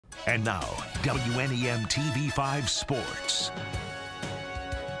And now, WNEM TV5 Sports.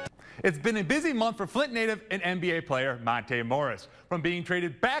 It's been a busy month for Flint native and NBA player Monte Morris. From being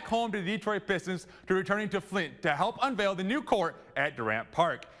traded back home to the Detroit Pistons to returning to Flint to help unveil the new court at Durant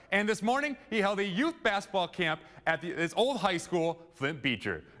Park. And this morning, he held a youth basketball camp at his old high school, Flint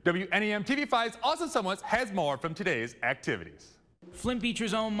Beecher. WNEM TV5's Austin Summers has more from today's activities. Flint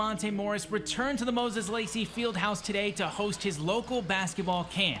Beecher's own Monte Morris returned to the Moses Lacey Fieldhouse today to host his local basketball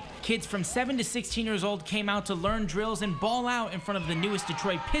camp. Kids from 7 to 16 years old came out to learn drills and ball out in front of the newest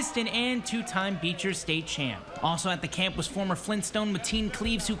Detroit Piston and two-time Beecher state champ. Also at the camp was former Flintstone Mateen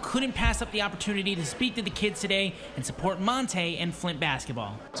Cleaves, who couldn't pass up the opportunity to speak to the kids today and support Monte and Flint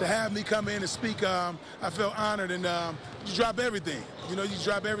basketball. To have me come in and speak, I felt honored, and you drop everything. You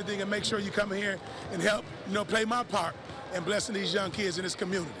drop everything and make sure you come here and help, play my part and blessing these young kids in this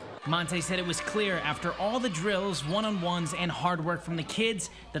community. Monte said it was clear after all the drills, one-on-ones, and hard work from the kids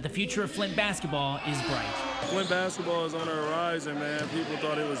that the future of Flint basketball is bright. Flint basketball is on the horizon, man. People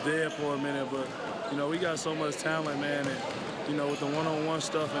thought it was dead for a minute, but, we got so much talent, man. And, with the one-on-one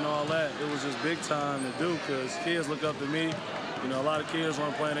stuff and all that, it was just big time to do because kids look up to me. A lot of kids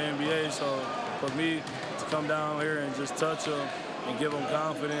want to play in the NBA, so for me to come down here and just touch them and give them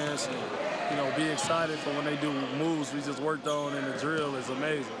confidence and, be excited for when they do moves we just worked on in the drill is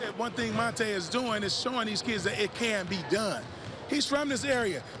amazing. One thing Monte is doing is showing these kids that it can be done. He's from this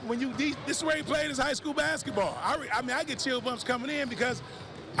area. This is where he played his high school basketball. I get chill bumps coming in because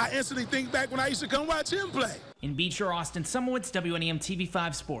I instantly think back when I used to come watch him play. In Beecher, Austin Sumowitz, WNEM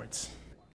TV5 Sports.